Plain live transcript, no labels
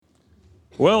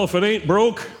Well, if it ain't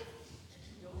broke,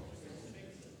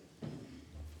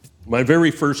 my very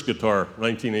first guitar,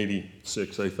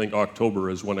 1986, I think October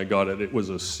is when I got it. It was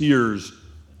a Sears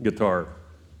guitar.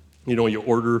 You know, you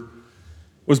order.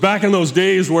 It was back in those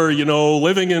days where,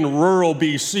 living in rural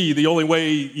BC, the only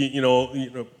way,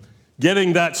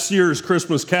 getting that Sears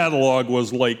Christmas catalog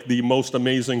was like the most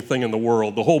amazing thing in the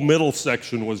world. The whole middle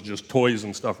section was just toys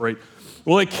and stuff, right?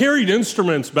 Well, I carried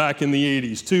instruments back in the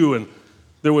 80s too, and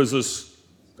there was this,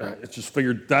 I just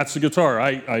figured that's the guitar.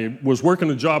 I was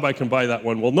working a job, I can buy that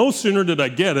one. Well, no sooner did I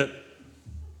get it,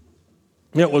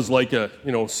 it was like a,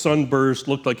 sunburst,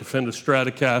 looked like a Fender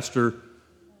Stratocaster,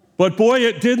 but boy,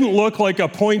 it didn't look like a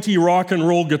pointy rock and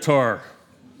roll guitar.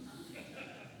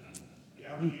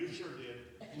 Yeah, you sure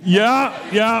did.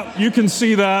 Yeah, you can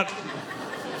see that.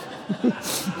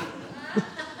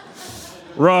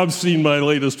 Rob's seen my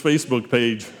latest Facebook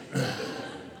page.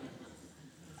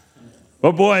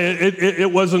 But boy,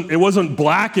 it wasn't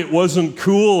black, it wasn't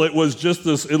cool, it was just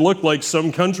this, it looked like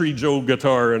some country Joe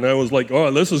guitar, and I was like,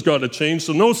 oh, this has got to change.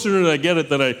 So no sooner did I get it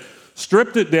than I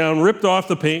stripped it down, ripped off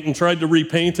the paint, and tried to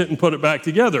repaint it and put it back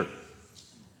together.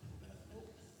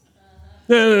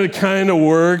 And it kind of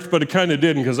worked, but it kind of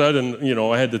didn't, because I didn't,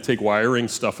 I had to take wiring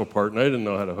stuff apart, and I didn't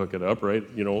know how to hook it up, right?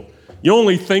 You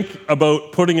only think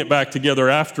about putting it back together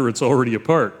after it's already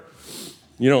apart.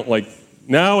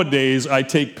 Nowadays, I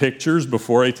take pictures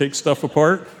before I take stuff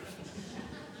apart.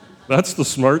 That's the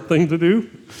smart thing to do.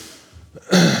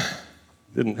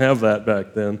 Didn't have that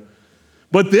back then.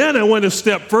 But then I went a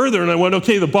step further, and I went,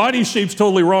 okay, the body shape's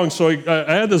totally wrong. So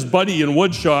I had this buddy in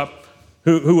wood shop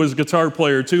who was a guitar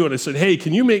player too, and I said, hey,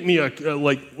 can you make me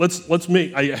let's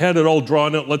make, I had it all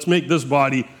drawn out, let's make this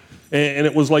body. And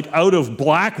it was like out of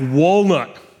black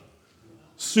walnut.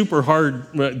 Super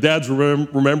hard. Dad's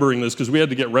remembering this because we had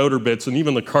to get router bits, and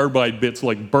even the carbide bits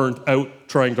burnt out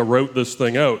trying to route this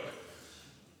thing out.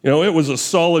 It was a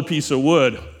solid piece of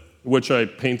wood, which I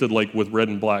painted with red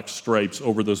and black stripes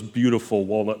over this beautiful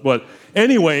walnut. But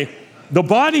anyway, the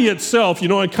body itself,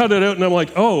 I cut it out, and I'm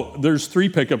like, oh, there's 3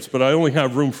 pickups, but I only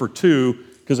have room for 2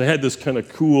 because I had this kind of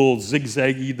cool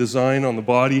zigzaggy design on the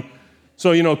body.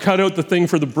 So, cut out the thing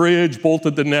for the bridge,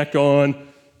 bolted the neck on,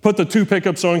 put the 2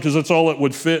 pickups on because that's all it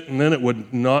would fit, and then it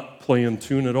would not play in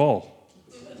tune at all.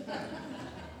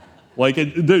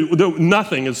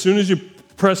 Nothing. As soon as you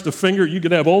pressed a finger, you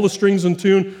could have all the strings in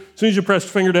tune. As soon as you pressed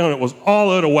a finger down, it was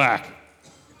all out of whack.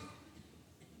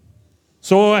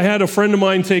 So I had a friend of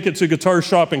mine take it to a guitar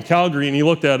shop in Calgary, and he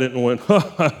looked at it and went,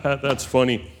 that's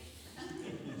funny.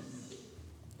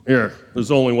 Here, there's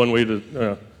only one way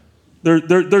to...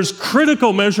 There's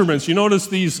critical measurements. You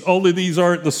notice all of these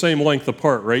aren't the same length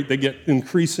apart, right? They get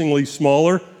increasingly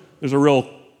smaller. There's a real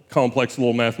complex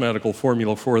little mathematical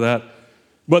formula for that.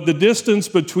 But the distance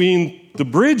between the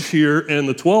bridge here and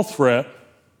the 12th fret,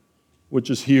 which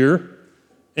is here,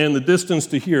 and the distance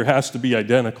to here has to be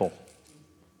identical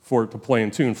for it to play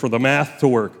in tune, for the math to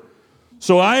work.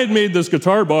 So I had made this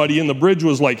guitar body, and the bridge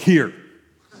was here.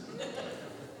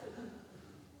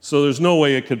 So there's no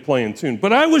way it could play in tune.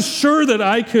 But I was sure that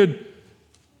I could,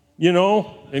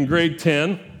 in grade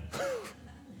 10,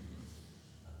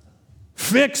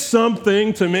 fix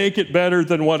something to make it better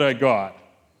than what I got.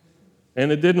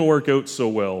 And it didn't work out so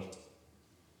well.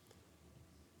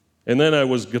 And then I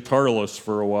was guitarless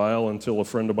for a while until a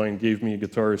friend of mine gave me a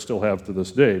guitar I still have to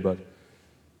this day. But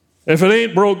if it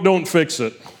ain't broke, don't fix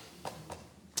it.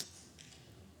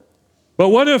 But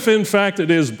what if, in fact, it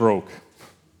is broke?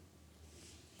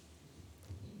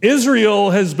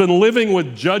 Israel has been living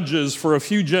with judges for a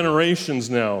few generations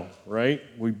now, right?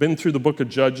 We've been through the book of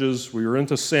Judges. We were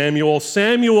into Samuel.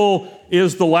 Samuel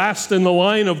is the last in the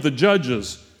line of the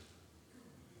judges.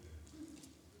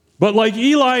 But like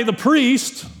Eli the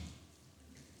priest,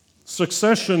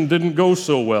 succession didn't go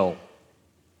so well.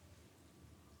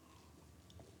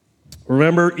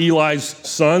 Remember Eli's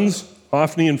sons,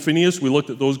 Hophni and Phinehas? We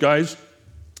looked at those guys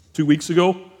 2 weeks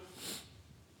ago.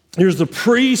 Here's the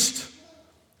priest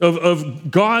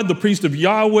of God, the priest of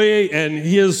Yahweh, and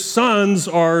his sons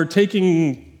are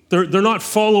they're not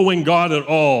following God at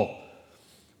all.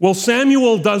 Well,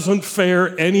 Samuel doesn't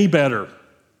fare any better.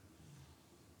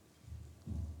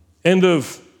 End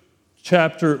of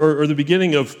chapter, or the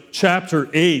beginning of chapter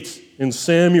 8 in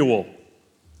Samuel.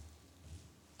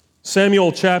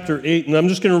 Samuel chapter 8, and I'm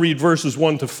just going to read verses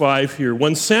 1 to 5 here.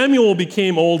 When Samuel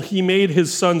became old, he made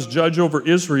his sons judge over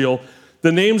Israel.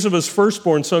 The names of his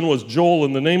firstborn son was Joel,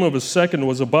 and the name of his second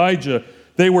was Abijah.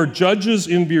 They were judges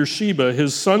in Beersheba.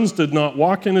 His sons did not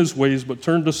walk in his ways, but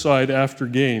turned aside after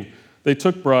gain. They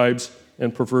took bribes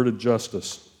and perverted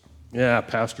justice. Yeah,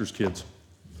 pastor's kids.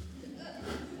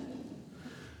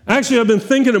 Actually, I've been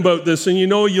thinking about this, and you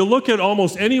look at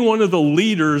almost any one of the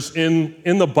leaders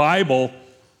in the Bible,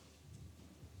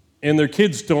 and their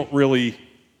kids don't really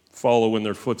follow in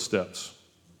their footsteps.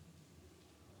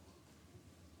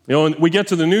 And we get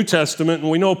to the New Testament,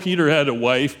 and we know Peter had a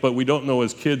wife, but we don't know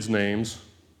his kids' names.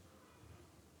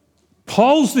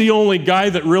 Paul's the only guy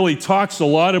that really talks a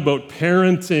lot about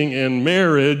parenting and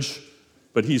marriage,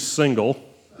 but he's single.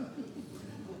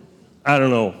 I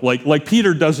don't know, like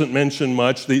Peter doesn't mention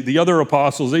much. The other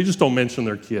apostles, they just don't mention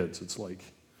their kids. It's like,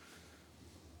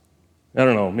 I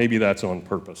don't know, maybe that's on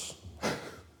purpose.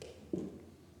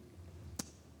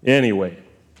 Anyway,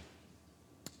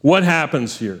 what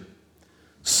happens here?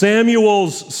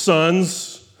 Samuel's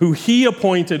sons, who he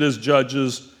appointed as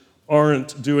judges,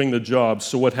 aren't doing the job.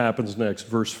 So what happens next?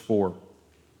 Verse 4.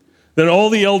 Then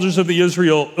all the elders of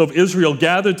Israel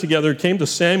gathered together, came to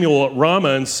Samuel at Ramah,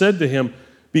 and said to him,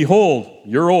 "Behold,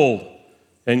 you're old,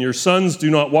 and your sons do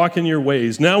not walk in your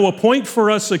ways. Now appoint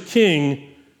for us a king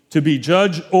to be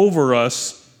judge over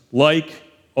us like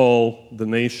all the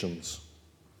nations."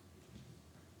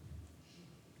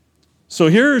 So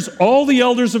here's all the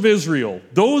elders of Israel,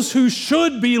 those who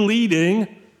should be leading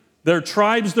their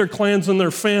tribes, their clans, and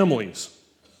their families.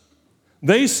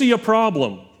 They see a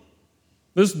problem.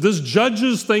 This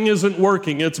judges thing isn't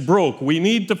working. It's broke. We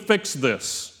need to fix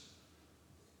this.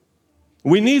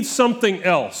 We need something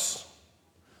else.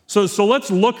 So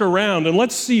let's look around and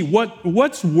let's see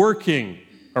what's working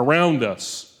around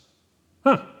us.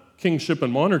 Kingship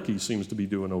and monarchy seems to be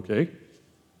doing okay.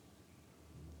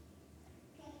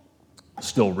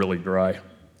 Still really dry.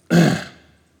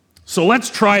 So let's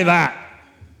try that.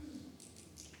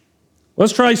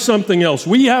 Let's try something else.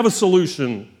 We have a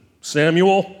solution,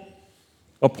 Samuel.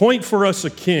 Appoint for us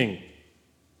a king.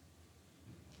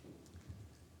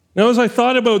 Now, as I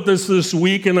thought about this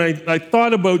week, and I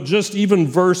thought about just even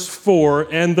verse 4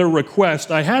 and their request,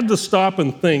 I had to stop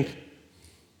and think.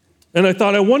 And I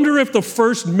thought, I wonder if the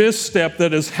first misstep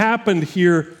that has happened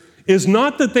here is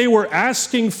not that they were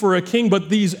asking for a king, but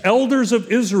these elders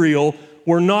of Israel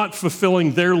were not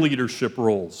fulfilling their leadership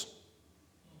roles.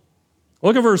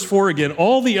 Look at verse 4 again.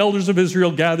 All the elders of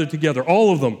Israel gathered together,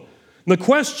 all of them. And the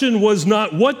question was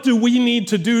not, what do we need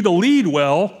to do to lead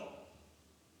well?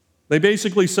 They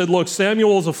basically said, look,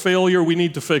 Samuel's a failure. We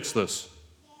need to fix this.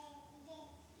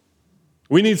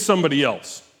 We need somebody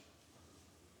else.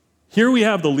 Here we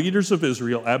have the leaders of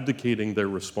Israel abdicating their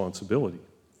responsibility.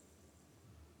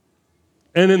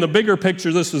 And in the bigger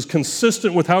picture, this is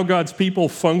consistent with how God's people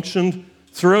functioned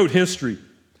throughout history.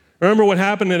 Remember what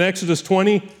happened in Exodus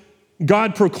 20?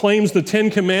 God proclaims the 10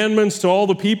 Commandments to all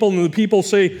the people, and the people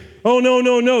say, oh,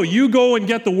 no, you go and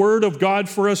get the word of God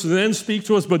for us and then speak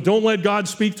to us, but don't let God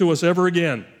speak to us ever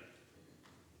again.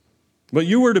 But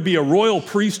you were to be a royal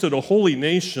priesthood, a holy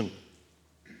nation.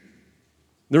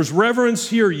 There's reverence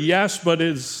here, yes, but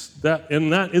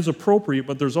that is appropriate,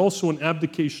 but there's also an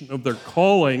abdication of their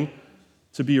calling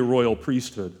to be a royal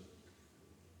priesthood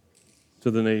to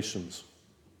the nations.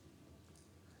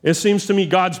 It seems to me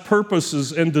God's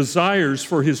purposes and desires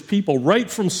for his people right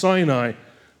from Sinai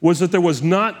was that there was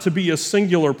not to be a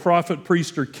singular prophet,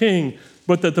 priest, or king,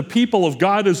 but that the people of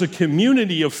God as a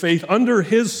community of faith under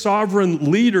his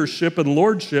sovereign leadership and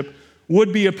lordship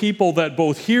would be a people that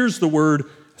both hears the word,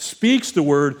 speaks the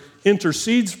word,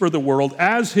 intercedes for the world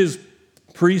as his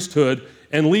priesthood,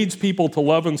 and leads people to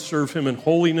love and serve him in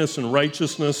holiness and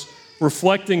righteousness,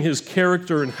 reflecting his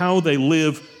character and how they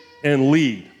live and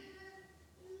lead.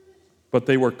 But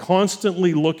they were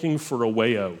constantly looking for a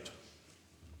way out.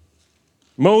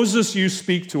 Moses, you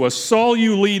speak to us. Saul,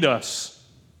 you lead us.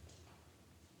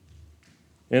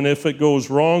 And if it goes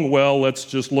wrong, well, let's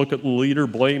just look at the leader,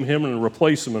 blame him, and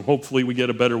replace him, and hopefully we get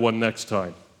a better one next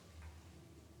time.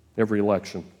 Every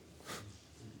election.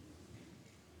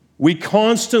 We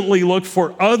constantly look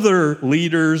for other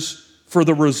leaders for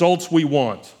the results we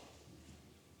want.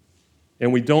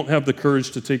 And we don't have the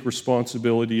courage to take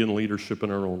responsibility and leadership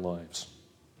in our own lives.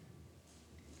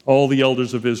 All the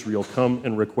elders of Israel come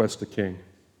and request a king.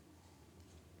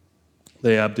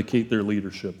 They abdicate their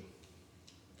leadership.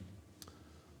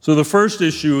 So the first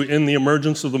issue in the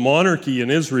emergence of the monarchy in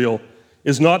Israel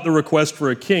is not the request for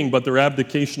a king, but their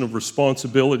abdication of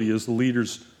responsibility as the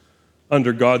leaders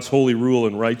under God's holy rule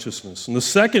and righteousness. And the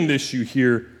second issue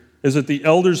here is that the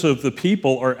elders of the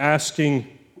people are asking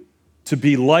to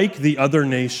be like the other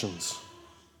nations.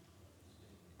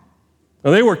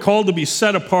 Now, they were called to be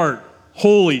set apart,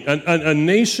 holy, a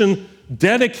nation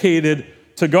dedicated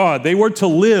to God. They were to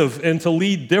live and to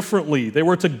lead differently. They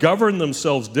were to govern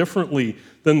themselves differently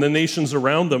than the nations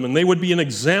around them, and they would be an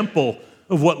example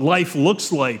of what life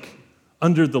looks like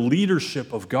under the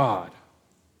leadership of God.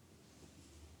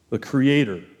 the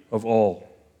creator of all.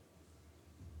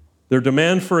 Their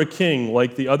demand for a king,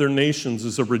 like the other nations,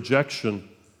 is a rejection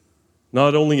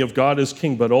not only of God as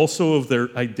king, but also of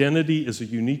their identity as a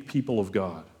unique people of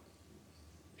God.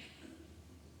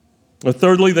 And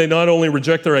thirdly, they not only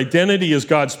reject their identity as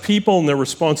God's people and their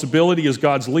responsibility as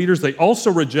God's leaders, they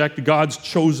also reject God's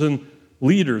chosen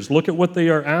leaders. Look at what they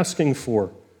are asking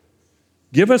for.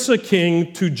 Give us a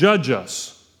king to judge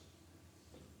us.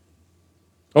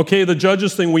 Okay, the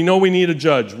judges thing, we know we need a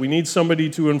judge. We need somebody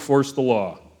to enforce the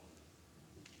law.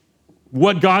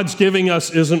 What God's giving us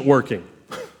isn't working,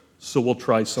 so we'll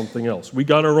try something else. We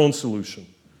got our own solution.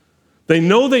 They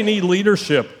know they need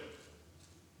leadership.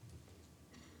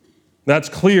 That's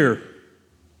clear.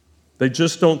 They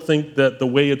just don't think that the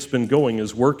way it's been going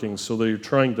is working, so they're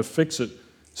trying to fix it.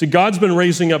 See, God's been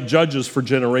raising up judges for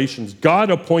generations.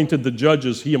 God appointed the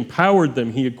judges. He empowered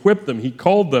them. He equipped them. He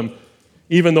called them,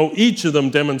 even though each of them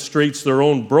demonstrates their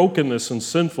own brokenness and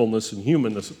sinfulness and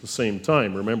humanness at the same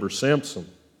time. Remember Samson.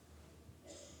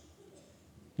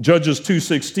 Judges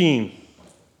 2:16,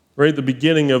 right at the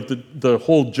beginning of the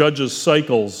whole judges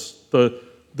cycles,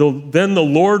 then the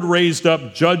Lord raised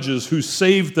up judges who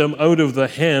saved them out of the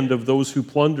hand of those who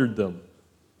plundered them.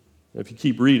 If you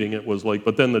keep reading, it was like,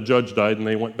 but then the judge died and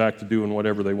they went back to doing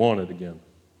whatever they wanted again.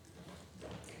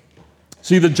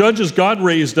 See, the judges God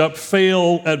raised up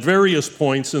fail at various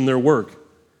points in their work.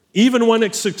 Even when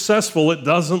it's successful, it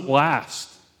doesn't last.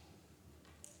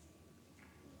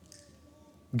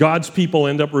 God's people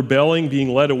end up rebelling,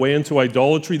 being led away into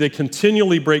idolatry. They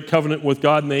continually break covenant with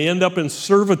God, and they end up in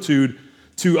servitude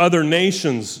to other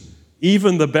nations.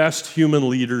 Even the best human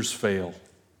leaders fail.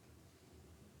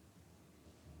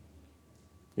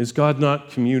 Is God not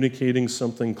communicating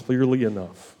something clearly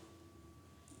enough?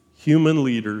 Human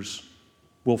leaders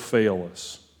will fail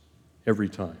us every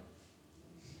time,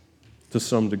 to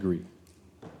some degree.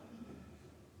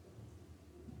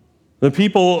 The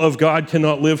people of God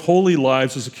cannot live holy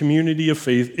lives as a community of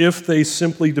faith if they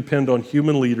simply depend on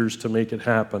human leaders to make it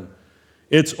happen.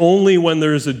 It's only when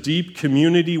there is a deep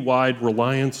community-wide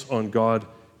reliance on God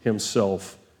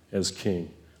Himself as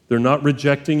King. They're not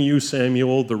rejecting you,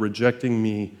 Samuel. They're rejecting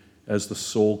me as the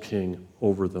sole king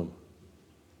over them.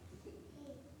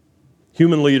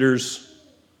 Human leaders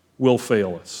will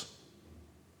fail us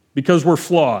because we're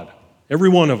flawed, every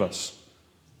one of us.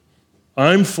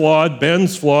 I'm flawed,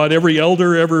 Ben's flawed, every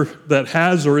elder ever that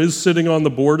has or is sitting on the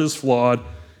board is flawed.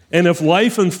 And if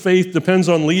life and faith depends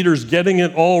on leaders getting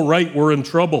it all right, we're in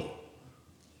trouble.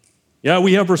 Yeah,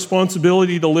 we have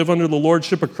responsibility to live under the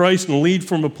lordship of Christ and lead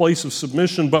from a place of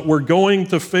submission, but we're going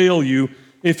to fail you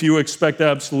if you expect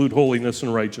absolute holiness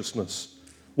and righteousness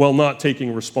while not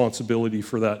taking responsibility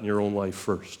for that in your own life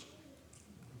first.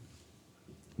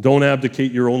 Don't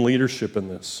abdicate your own leadership in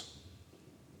this.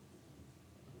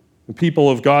 The people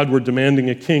of God were demanding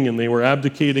a king, and they were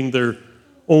abdicating their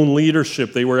own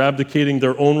leadership. They were abdicating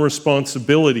their own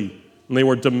responsibility, and they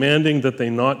were demanding that they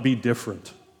not be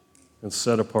different and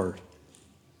set apart.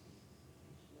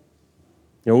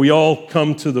 You know, we all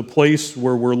come to the place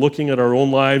where we're looking at our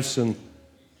own lives and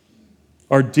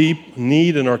our deep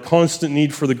need and our constant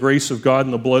need for the grace of God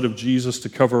and the blood of Jesus to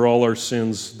cover all our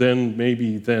sins. Then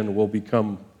we'll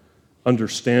become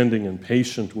understanding and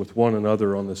patient with one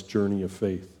another on this journey of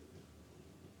faith.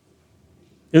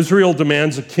 Israel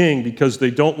demands a king because they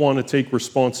don't want to take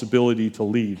responsibility to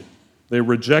lead. They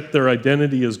reject their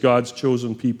identity as God's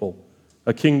chosen people,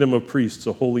 a kingdom of priests,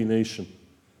 a holy nation,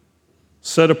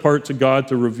 set apart to God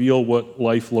to reveal what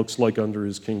life looks like under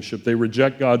His kingship. They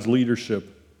reject God's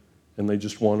leadership, and they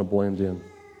just want to blend in.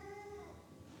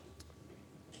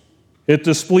 It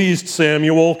displeased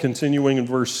Samuel, continuing in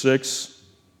verse 6,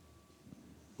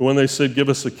 when they said, give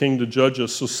us a king to judge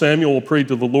us. So Samuel prayed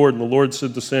to the Lord, and the Lord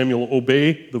said to Samuel,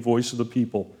 obey the voice of the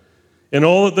people and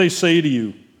all that they say to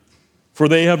you, for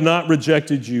they have not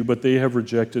rejected you, but they have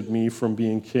rejected me from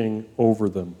being king over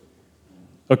them.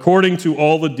 According to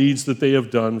all the deeds that they have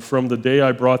done from the day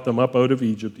I brought them up out of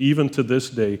Egypt, even to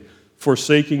this day,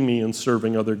 forsaking me and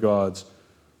serving other gods,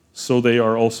 so they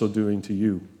are also doing to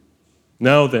you.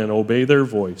 Now then, obey their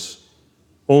voice.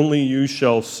 Only you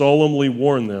shall solemnly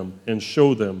warn them and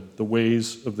show them the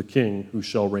ways of the king who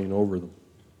shall reign over them.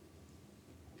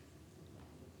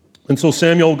 And so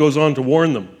Samuel goes on to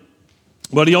warn them.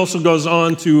 But he also goes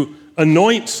on to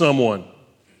anoint someone.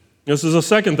 This is a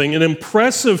second thing. An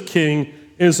impressive king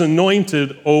is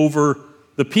anointed over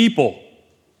the people.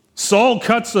 Saul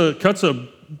cuts a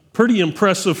pretty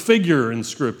impressive figure in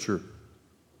Scripture.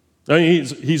 I mean,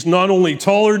 he's not only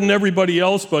taller than everybody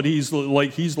else, but he's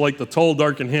like the tall,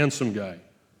 dark, and handsome guy.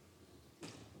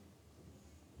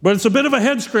 But it's a bit of a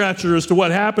head scratcher as to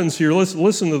what happens here.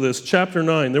 Listen to this, chapter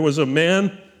 9. There was a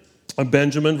man, a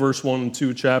Benjamin, verse 1 and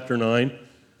 2, chapter 9,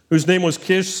 whose name was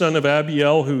Kish, son of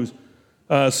Abiel, who's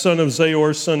son of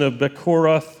Zahor, son of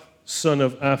Bechorath, son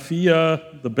of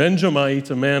Aphiah, the Benjamite,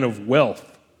 a man of wealth.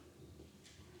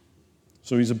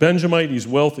 So he's a Benjamite, he's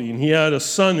wealthy, and he had a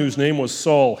son whose name was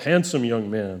Saul, handsome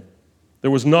young man. There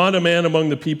was not a man among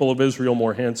the people of Israel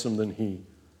more handsome than he.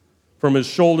 From his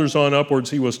shoulders on upwards,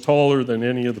 he was taller than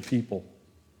any of the people.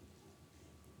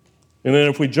 And then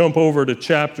if we jump over to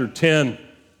chapter 10,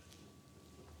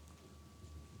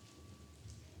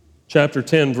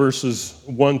 verses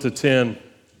 1 to 10.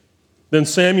 Then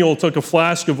Samuel took a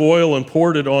flask of oil and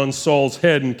poured it on Saul's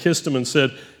head and kissed him and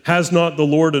said, "Has not the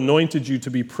Lord anointed you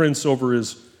to be prince over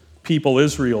his people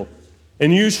Israel?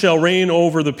 And you shall reign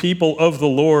over the people of the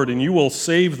Lord, and you will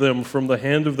save them from the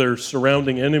hand of their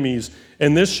surrounding enemies.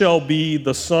 And this shall be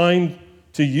the sign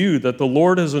to you that the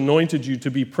Lord has anointed you to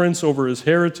be prince over his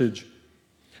heritage.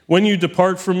 When you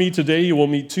depart from me today, you will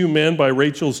meet 2 men by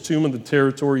Rachel's tomb in the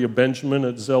territory of Benjamin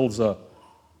at Zelzah.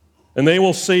 And they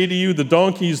will say to you, the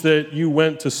donkeys that you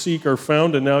went to seek are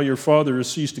found, and now your father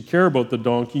has ceased to care about the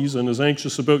donkeys and is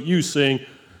anxious about you, saying,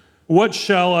 what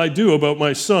shall I do about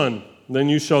my son? Then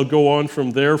you shall go on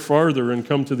from there farther and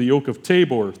come to the oak of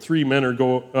Tabor. 3 men are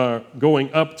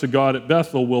going up to God at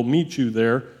Bethel will meet you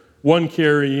there, one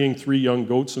carrying 3 young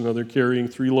goats, another carrying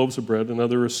 3 loaves of bread,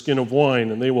 another a skin of wine.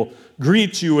 And they will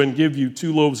greet you and give you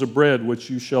 2 loaves of bread, which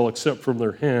you shall accept from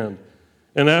their hand.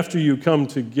 And after you come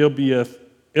to Gibeath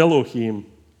Elohim,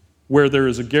 where there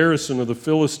is a garrison of the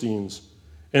Philistines,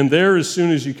 and there, as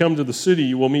soon as you come to the city,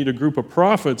 you will meet a group of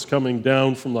prophets coming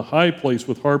down from the high place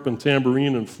with harp and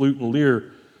tambourine and flute and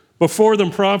lyre, before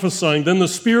them prophesying. Then the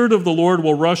Spirit of the Lord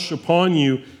will rush upon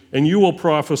you, and you will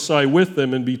prophesy with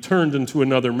them and be turned into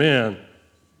another man.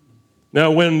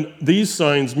 Now, when these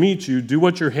signs meet you, do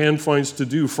what your hand finds to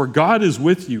do, for God is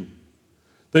with you.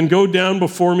 Then go down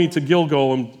before me to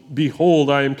Gilgal, and behold,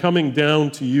 I am coming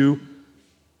down to you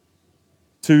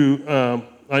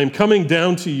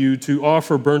to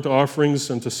offer burnt offerings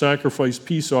and to sacrifice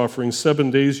peace offerings.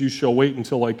 7 days you shall wait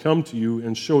until I come to you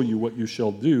and show you what you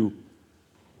shall do.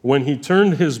 When he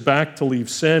turned his back to leave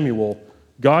Samuel,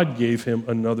 God gave him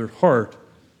another heart.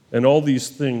 And all these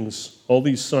things, all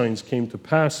these signs came to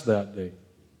pass that day.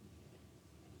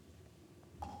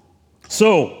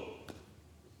 So,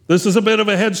 this is a bit of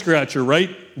a head scratcher, right?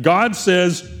 God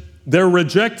says, they're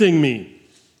rejecting me.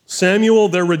 Samuel,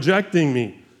 they're rejecting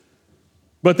me.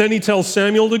 But then he tells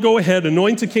Samuel to go ahead,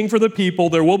 anoint a king for the people.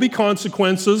 There will be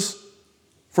consequences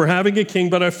for having a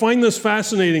king, but I find this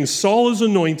fascinating. Saul is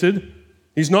anointed.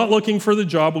 He's not looking for the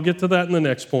job. We'll get to that in the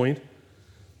next point.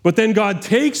 But then God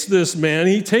takes this man,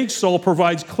 he takes Saul,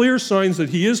 provides clear signs that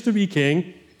he is to be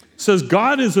king, says,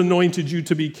 God has anointed you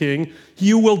to be king.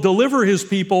 You will deliver his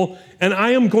people, and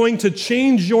I am going to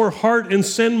change your heart and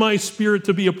send my spirit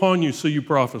to be upon you, so you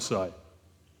prophesy.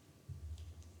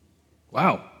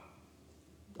 Wow.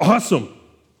 Awesome.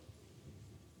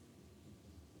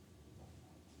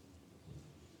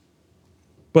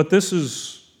 But this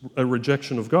is a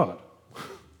rejection of God.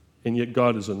 And yet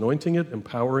God is anointing it,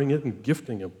 empowering it, and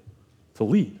gifting him to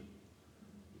lead.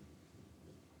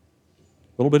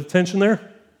 A little bit of tension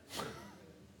there?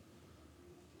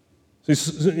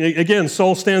 See, again,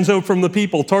 Saul stands out from the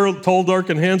people. Tall, dark,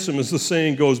 and handsome, as the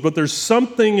saying goes. But there's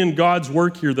something in God's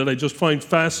work here that I just find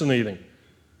fascinating.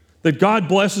 That God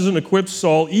blesses and equips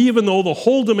Saul, even though the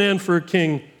whole demand for a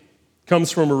king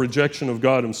comes from a rejection of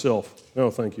God himself.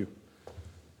 Oh, thank you.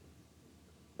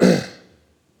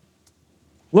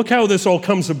 Look how this all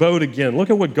comes about again. Look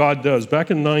at what God does.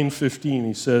 Back in 9:15,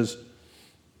 he says,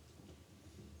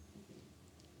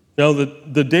 now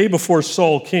the day before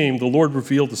Saul came, the Lord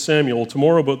revealed to Samuel,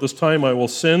 tomorrow about this time I will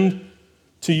send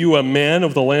to you a man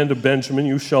of the land of Benjamin.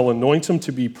 You shall anoint him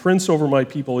to be prince over my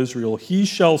people Israel. He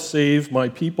shall save my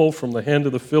people from the hand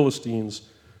of the Philistines.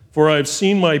 For I have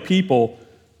seen my people,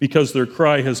 because their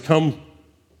cry has come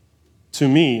to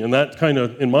me. And that kind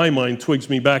of, in my mind, twigs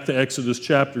me back to Exodus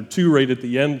chapter 2, right at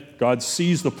the end. God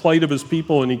sees the plight of his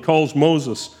people, and he calls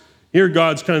Moses. Here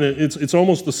God's kind of, it's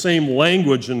almost the same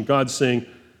language, and God's saying,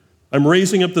 I'm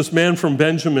raising up this man from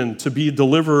Benjamin to be a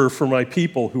deliverer for my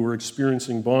people who are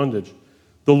experiencing bondage.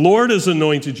 The Lord has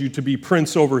anointed you to be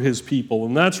prince over his people,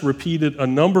 and that's repeated a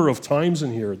number of times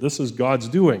in here. This is God's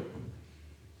doing.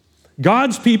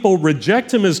 God's people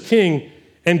reject him as king,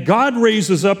 and God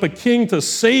raises up a king to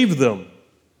save them.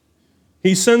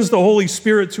 He sends the Holy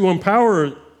Spirit to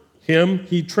empower him.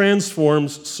 He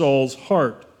transforms Saul's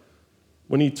heart.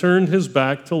 When he turned his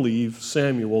back to leave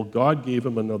Samuel, God gave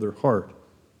him another heart.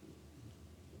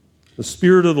 The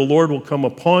Spirit of the Lord will come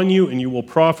upon you, and you will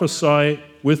prophesy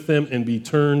with them and be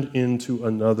turned into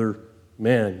another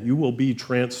man. You will be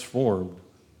transformed.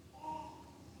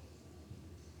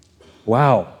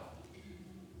 Wow.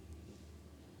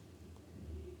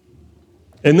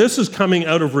 And this is coming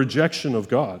out of rejection of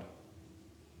God.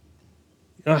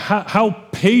 How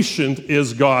patient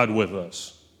is God with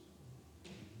us?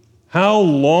 How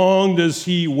long does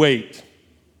He wait?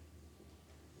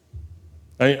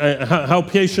 How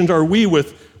patient are we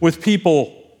with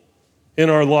people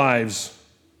in our lives?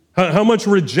 How much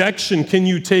rejection can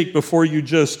you take before you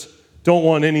just don't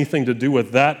want anything to do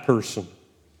with that person?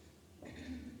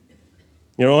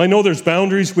 You know, I know there's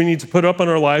boundaries we need to put up in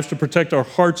our lives to protect our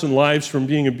hearts and lives from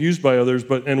being abused by others,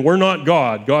 and we're not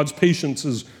God. God's patience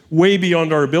is way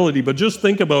beyond our ability, but just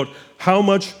think about how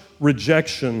much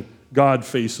rejection God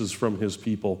faces from His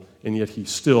people, and yet He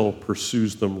still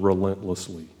pursues them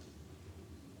relentlessly.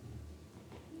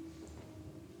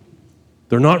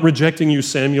 They're not rejecting you,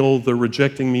 Samuel. They're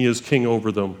rejecting me as king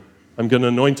over them. I'm going to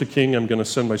anoint a king. I'm going to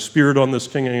send my Spirit on this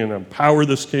king. I'm going to empower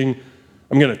this king.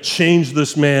 I'm going to change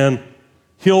this man.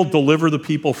 He'll deliver the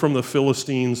people from the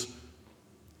Philistines.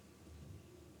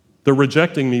 They're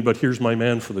rejecting me, but here's my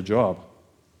man for the job.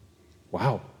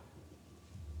 Wow.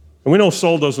 And we know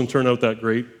Saul doesn't turn out that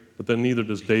great, but then neither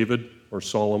does David or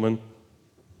Solomon.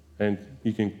 And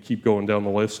you can keep going down the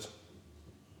list.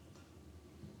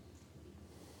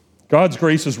 God's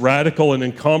grace is radical and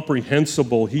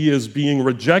incomprehensible. He is being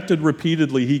rejected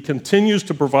repeatedly. He continues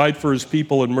to provide for His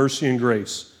people in mercy and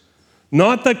grace.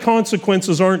 Not that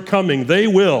consequences aren't coming, they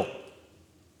will.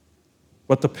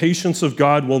 But the patience of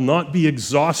God will not be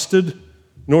exhausted,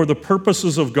 nor the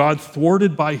purposes of God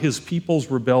thwarted by His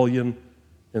people's rebellion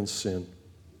and sin.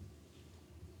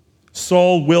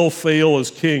 Saul will fail as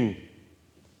king.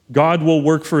 God will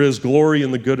work for His glory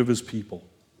and the good of His people.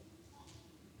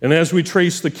 And as we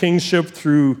trace the kingship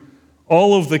through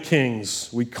all of the kings,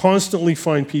 we constantly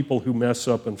find people who mess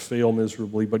up and fail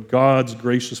miserably, but God's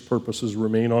gracious purposes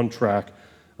remain on track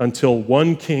until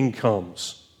one king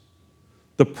comes.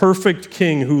 The perfect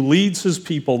king who leads His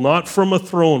people not from a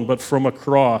throne, but from a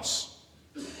cross.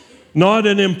 Not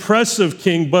an impressive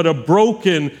king, but a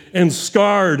broken and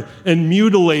scarred and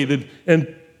mutilated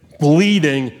and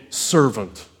bleeding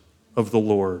servant of the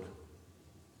Lord.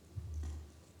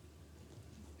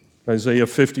 Isaiah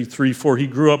 53, for he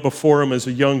grew up before him as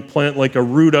a young plant like a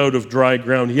root out of dry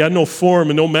ground. He had no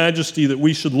form and no majesty that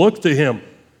we should look to him.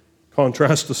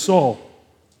 Contrast to Saul.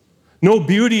 No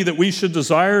beauty that we should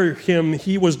desire him.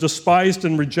 He was despised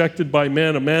and rejected by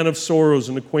men, a man of sorrows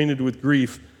and acquainted with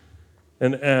grief.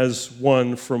 And as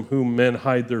one from whom men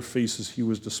hide their faces, he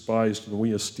was despised, and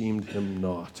we esteemed him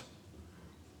not.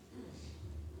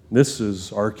 This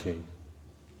is our king.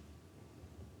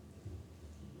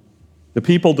 The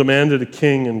people demanded a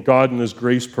king, and God in His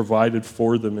grace provided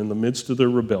for them in the midst of their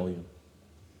rebellion.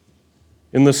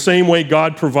 In the same way,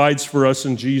 God provides for us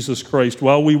in Jesus Christ.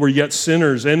 While we were yet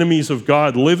sinners, enemies of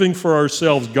God, living for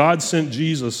ourselves, God sent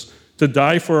Jesus to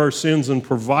die for our sins and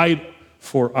provide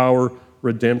for our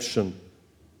redemption.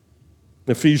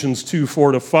 Ephesians 2,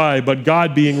 4-5, but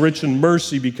God, being rich in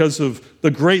mercy because of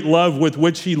the great love with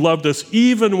which He loved us,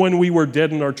 even when we were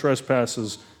dead in our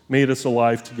trespasses, made us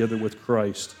alive together with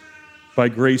Christ. By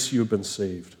grace you have been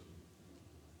saved.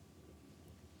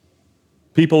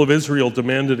 People of Israel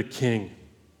demanded a king.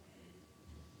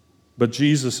 But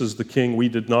Jesus is the king we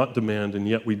did not demand, and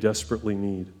yet we desperately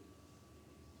need.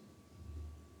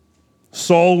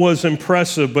 Saul was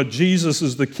impressive, but Jesus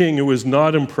is the king who is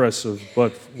not impressive,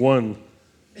 but one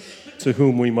to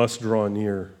whom we must draw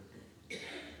near.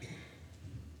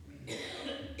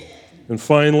 And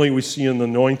finally, we see in the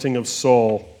anointing of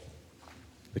Saul,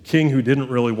 the king who didn't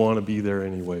really want to be there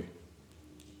anyway.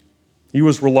 He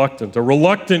was reluctant. A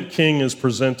reluctant king is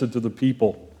presented to the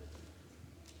people.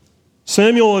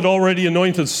 Samuel had already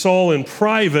anointed Saul in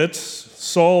private.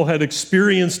 Saul had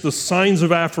experienced the signs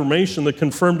of affirmation that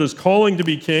confirmed his calling to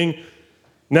be king.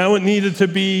 Now it needed to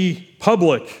be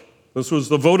public. This was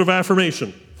the vote of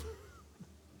affirmation.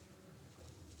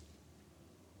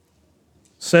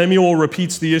 Samuel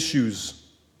repeats the issues.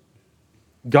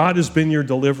 God has been your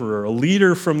deliverer, a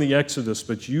leader from the Exodus,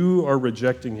 but you are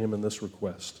rejecting Him in this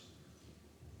request.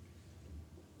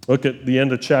 Look at the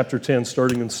end of chapter 10,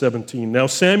 starting in 17. Now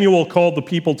Samuel called the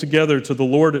people together to the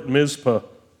Lord at Mizpah.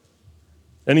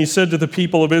 And he said to the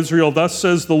people of Israel, thus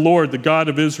says the Lord, the God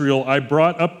of Israel, I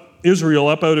brought up Israel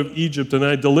up out of Egypt, and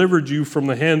I delivered you from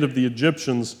the hand of the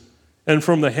Egyptians and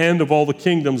from the hand of all the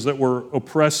kingdoms that were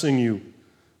oppressing you.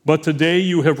 But today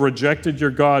you have rejected your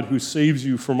God who saves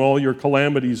you from all your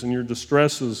calamities and your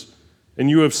distresses, and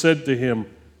you have said to Him,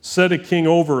 set a king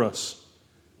over us.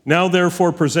 Now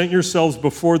therefore present yourselves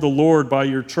before the Lord by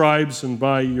your tribes and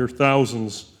by your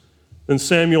thousands." Then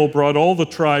Samuel brought all the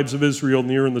tribes of Israel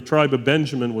near, and the tribe of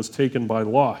Benjamin was taken by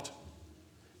lot.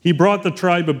 He brought the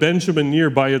tribe of Benjamin near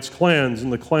by its clans,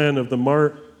 and the clan of the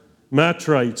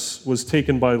Matrites was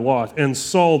taken by lot, and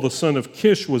Saul the son of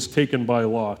Kish was taken by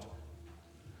lot.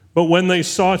 But when they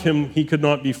sought him, he could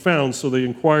not be found, so they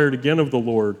inquired again of the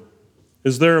Lord,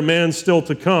 "Is there a man still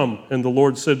to come?" And the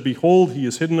Lord said, "Behold, he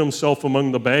has hidden himself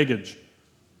among the baggage."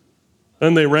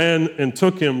 Then they ran and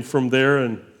took him from there,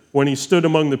 and when he stood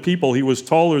among the people, he was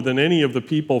taller than any of the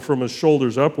people from his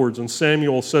shoulders upwards. And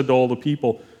Samuel said to all the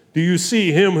people, "Do you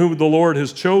see him whom the Lord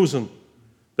has chosen?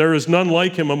 There is none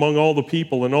like him among all the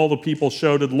people." And all the people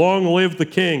shouted, "Long live the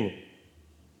king!"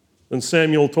 Then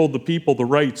Samuel told the people the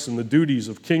rights and the duties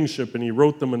of kingship, and he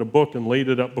wrote them in a book and laid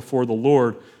it up before the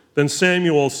Lord. Then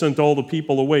Samuel sent all the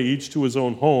people away, each to his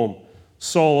own home.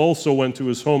 Saul also went to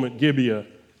his home at Gibeah,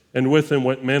 and with him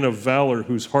went men of valor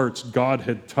whose hearts God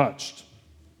had touched.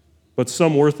 But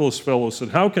some worthless fellows said,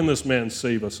 "How can this man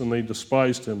save us?" And they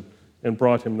despised him and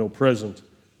brought him no present,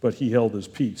 but he held his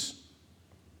peace.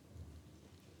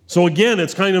 So again,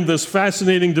 it's kind of this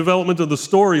fascinating development of the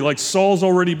story. Like Saul's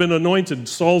already been anointed.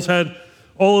 Saul's had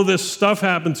all of this stuff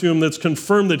happen to him that's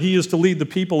confirmed that he is to lead the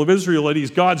people of Israel, that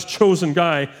he's God's chosen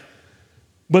guy.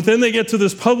 But then they get to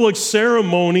this public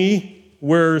ceremony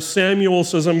where Samuel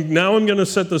says, now I'm going to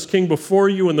set this king before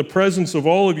you in the presence of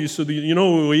all of you so that you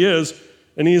know who he is.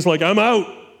 And he's like, "I'm out.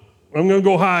 I'm going to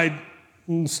go hide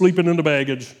and sleeping in the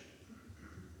baggage."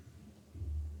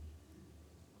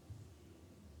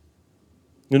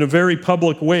 In a very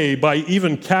public way, by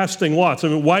even casting lots. I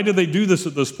mean, why did they do this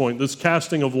at this point, this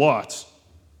casting of lots?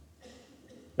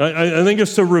 I think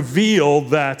it's to reveal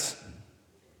that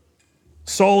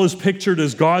Saul is pictured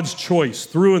as God's choice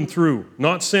through and through,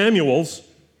 not Samuel's.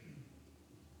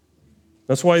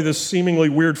 That's why this seemingly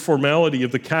weird formality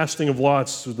of the casting of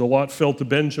lots, the lot fell to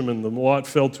Benjamin, the lot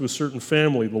fell to a certain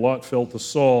family, the lot fell to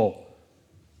Saul.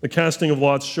 The casting of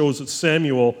lots shows that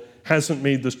Samuel hasn't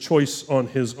made this choice on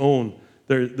his own.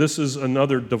 This is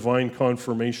another divine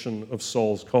confirmation of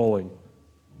Saul's calling.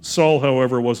 Saul,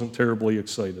 however, wasn't terribly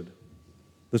excited.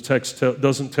 The text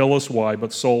doesn't tell us why,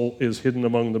 but Saul is hidden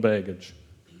among the baggage.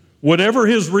 Whatever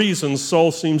his reasons,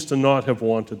 Saul seems to not have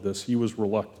wanted this. He was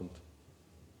reluctant.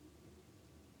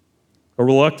 A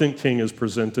reluctant king is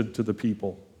presented to the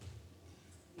people.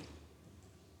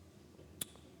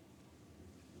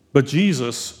 But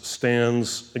Jesus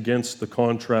stands against the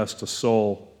contrast to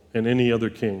Saul and any other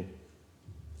king,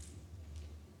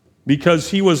 because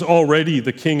he was already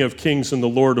the King of Kings and the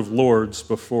Lord of Lords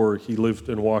before he lived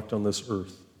and walked on this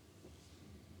earth.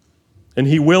 And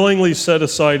he willingly set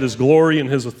aside his glory and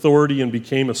his authority and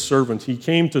became a servant. He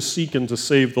came to seek and to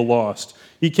save the lost.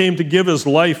 He came to give his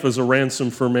life as a ransom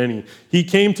for many. He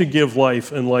came to give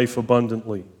life and life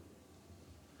abundantly.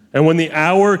 And when the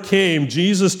hour came,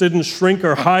 Jesus didn't shrink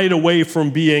or hide away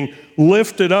from being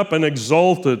lifted up and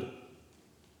exalted,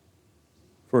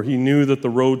 for he knew that the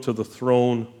road to the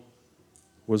throne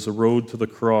was the road to the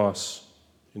cross,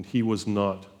 and he was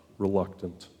not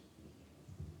reluctant.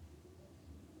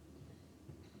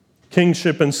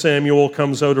 Kingship in Samuel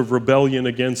comes out of rebellion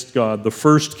against God. The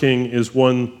first king is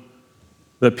one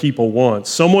that people want,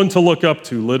 someone to look up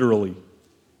to, literally,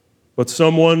 but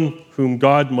someone whom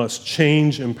God must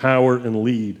change, empower, and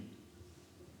lead.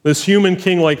 This human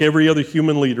king, like every other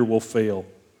human leader, will fail.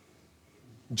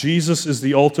 Jesus is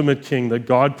the ultimate king that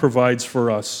God provides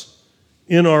for us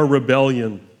in our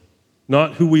rebellion,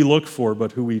 not who we look for,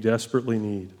 but who we desperately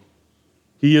need.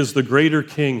 He is the greater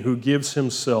king who gives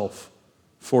himself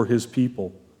for his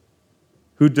people,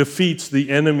 who defeats the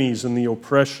enemies and the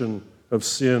oppression of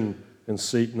sin and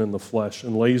Satan in the flesh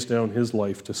and lays down his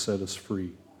life to set us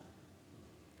free,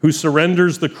 who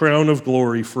surrenders the crown of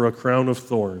glory for a crown of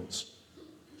thorns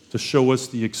to show us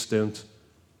the extent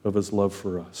of his love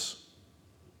for us.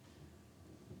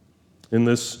 In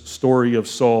this story of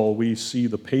Saul, we see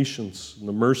the patience and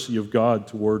the mercy of God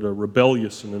toward a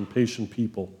rebellious and impatient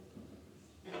people.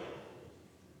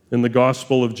 In the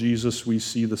gospel of Jesus, we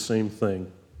see the same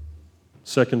thing.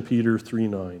 2 Peter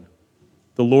 3:9.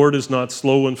 The Lord is not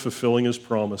slow in fulfilling his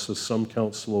promise, as some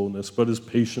count slowness, but is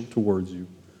patient towards you,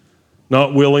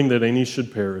 not willing that any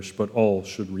should perish, but all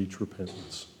should reach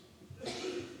repentance.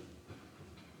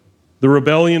 The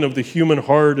rebellion of the human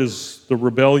heart is the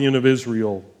rebellion of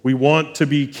Israel. We want to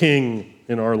be king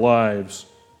in our lives.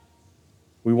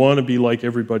 We want to be like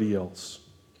everybody else,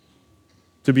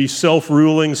 to be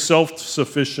self-ruling,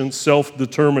 self-sufficient,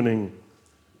 self-determining.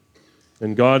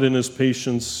 And God in his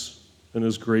patience and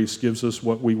his grace gives us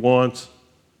what we want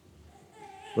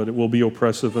but it will be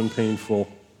oppressive and painful,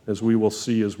 as we will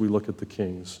see as we look at the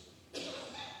kings.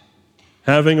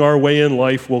 Having our way in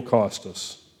life will cost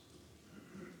us.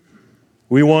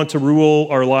 We want to rule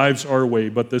our lives our way,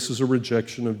 but this is a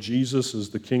rejection of Jesus as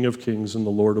the King of Kings and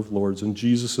the Lord of Lords, and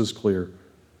Jesus is clear.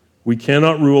 We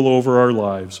cannot rule over our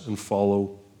lives and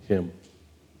follow him.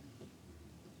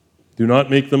 Do not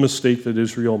make the mistake that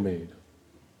Israel made.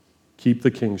 Keep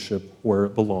the kingship where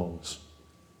it belongs,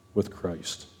 with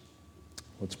Christ.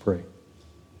 Let's pray.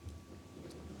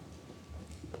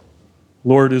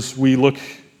 Lord, as we look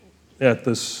at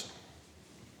this,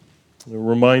 we're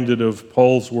reminded of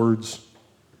Paul's words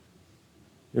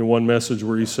in one message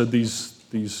where he said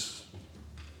these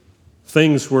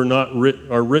things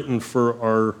are written for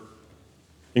our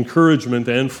encouragement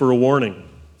and for a warning.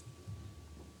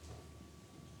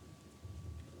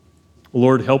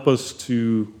 Lord, help us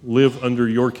to live under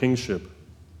your kingship,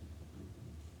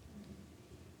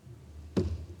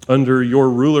 under your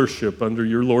rulership, under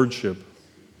your lordship.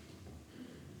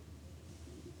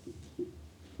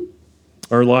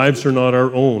 Our lives are not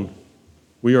our own.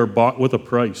 We are bought with a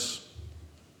price,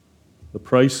 the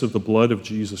price of the blood of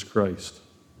Jesus Christ.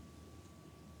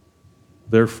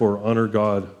 Therefore, honor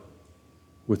God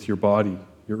with your body,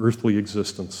 your earthly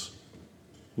existence.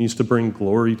 It needs to bring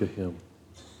glory to him.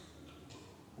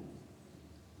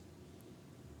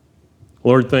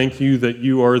 Lord, thank you that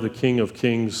you are the King of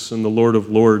Kings and the Lord of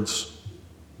Lords,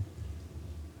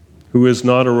 who is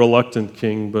not a reluctant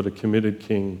king, but a committed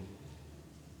king.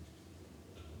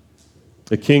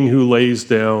 A king who lays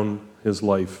down his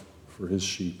life for his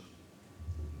sheep.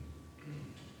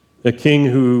 A king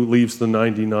who leaves the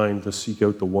 99 to seek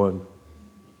out the one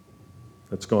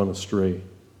that's gone astray.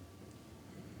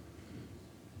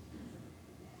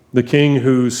 The king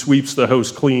who sweeps the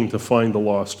house clean to find the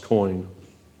lost coin.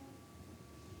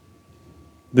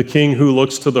 The king who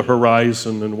looks to the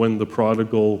horizon and when the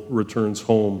prodigal returns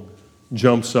home,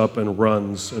 jumps up and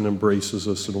runs and embraces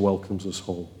us and welcomes us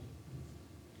home.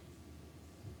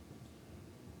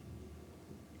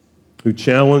 Who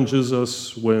challenges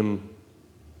us when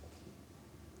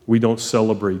we don't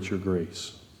celebrate your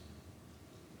grace.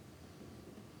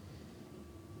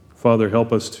 Father,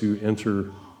 help us to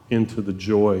enter into the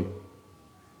joy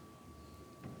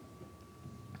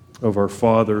of our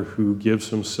Father who gives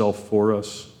himself for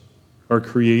us, our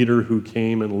Creator who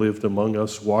came and lived among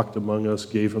us, walked among us,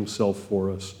 gave himself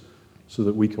for us so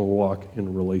that we can walk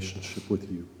in relationship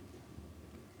with you.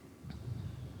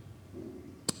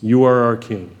 You are our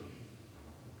King.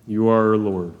 You are our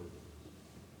Lord.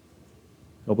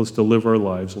 Help us to live our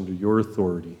lives under your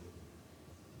authority,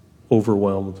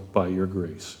 overwhelmed by your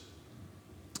grace.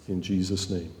 In Jesus'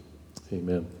 name,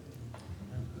 amen.